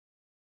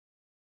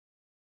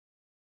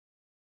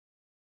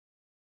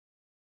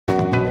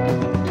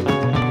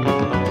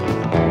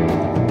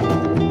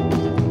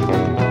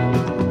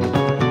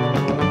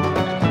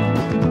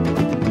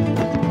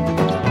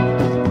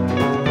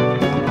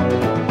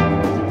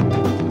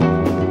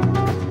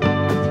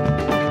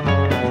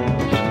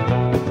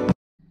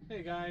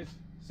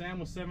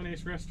with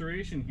 7/8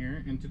 Restoration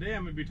here, and today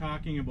I'm going to be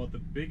talking about the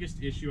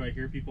biggest issue I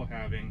hear people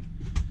having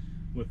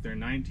with their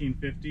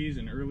 1950s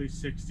and early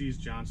 60s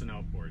Johnson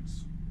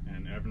outboards,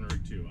 and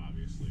Evinrude too,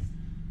 obviously.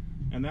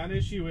 And that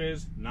issue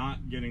is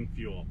not getting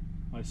fuel.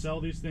 I sell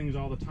these things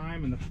all the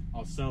time, and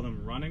I'll sell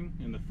them running,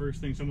 and the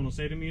first thing someone will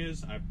say to me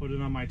is, I put it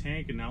on my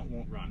tank and now it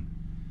won't run.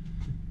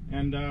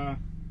 And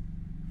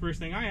first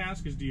thing I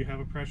ask is, do you have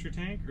a pressure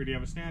tank or do you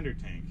have a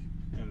standard tank?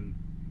 And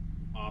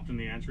often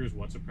the answer is,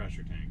 what's a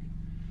pressure tank?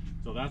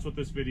 So that's what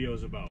this video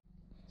is about.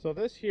 So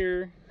this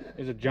here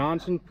is a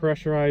Johnson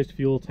pressurized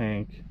fuel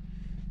tank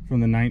from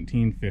the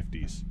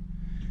 1950s.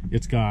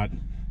 It's got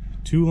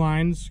 2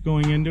 lines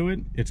going into it,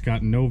 it's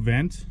got no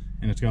vent,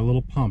 and it's got a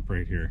little pump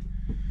right here.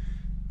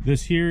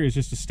 This here is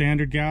just a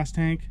standard gas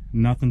tank,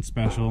 nothing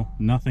special,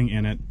 nothing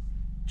in it,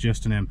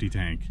 just an empty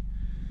tank.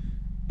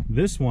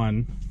 This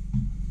one,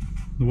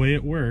 the way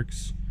it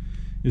works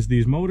is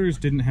these motors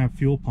didn't have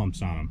fuel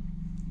pumps on them.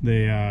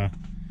 They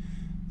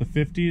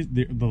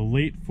the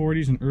late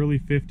 40s and early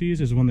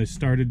 50s is when they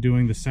started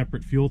doing the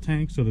separate fuel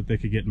tank so that they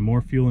could get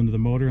more fuel into the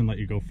motor and let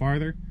you go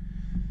farther.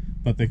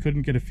 But they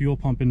couldn't get a fuel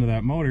pump into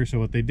that motor, so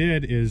what they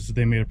did is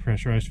they made a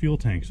pressurized fuel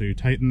tank. So you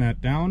tighten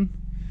that down,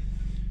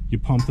 you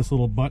pump this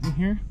little button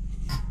here.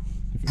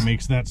 If it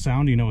makes that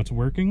sound, you know it's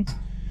working.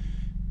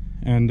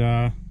 And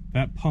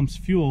that pumps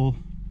fuel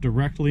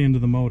directly into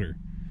the motor.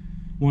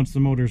 Once the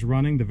motor's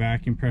running, the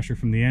vacuum pressure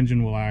from the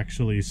engine will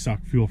actually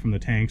suck fuel from the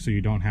tank, so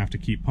you don't have to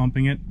keep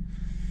pumping it.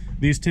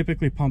 These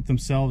typically pump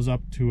themselves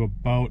up to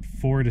about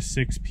 4 to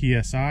 6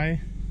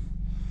 psi,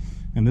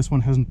 and this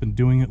one hasn't been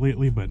doing it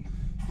lately, but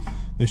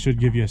they should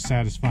give you a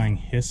satisfying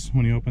hiss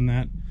when you open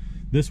that.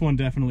 This one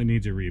definitely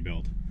needs a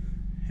rebuild,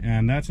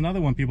 and that's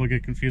another one people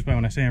get confused by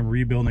when I say I'm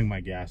rebuilding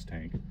my gas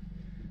tank.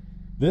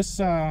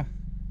 This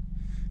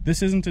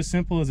isn't as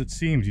simple as it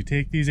seems. You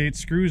take these 8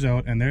 screws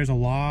out, and there's a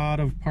lot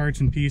of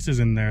parts and pieces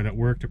in there that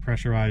work to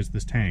pressurize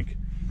this tank.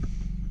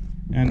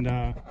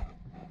 And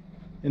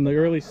in the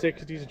early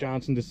 60s,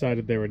 Johnson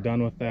decided they were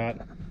done with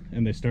that,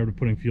 and they started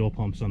putting fuel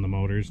pumps on the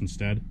motors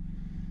instead,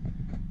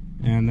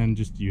 and then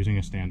just using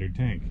a standard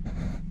tank.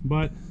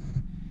 But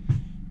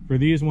for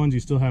these ones, you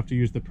still have to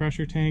use the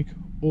pressure tank,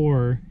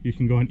 or you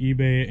can go on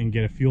eBay and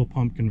get a fuel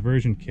pump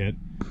conversion kit.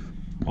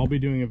 I'll be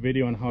doing a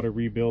video on how to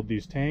rebuild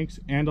these tanks,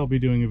 and I'll be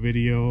doing a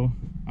video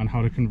on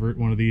how to convert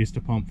one of these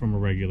to pump from a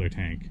regular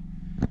tank.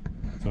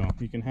 So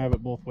you can have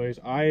it both ways.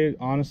 I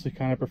honestly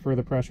kind of prefer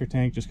the pressure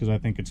tank just because I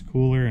think it's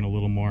cooler and a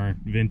little more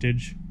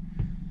vintage.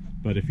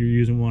 But if you're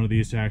using one of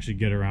these to actually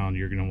get around,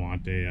 you're going to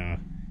want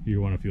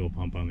a fuel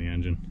pump on the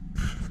engine.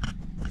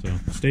 So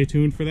stay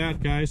tuned for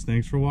that, guys.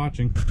 Thanks for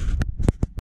watching.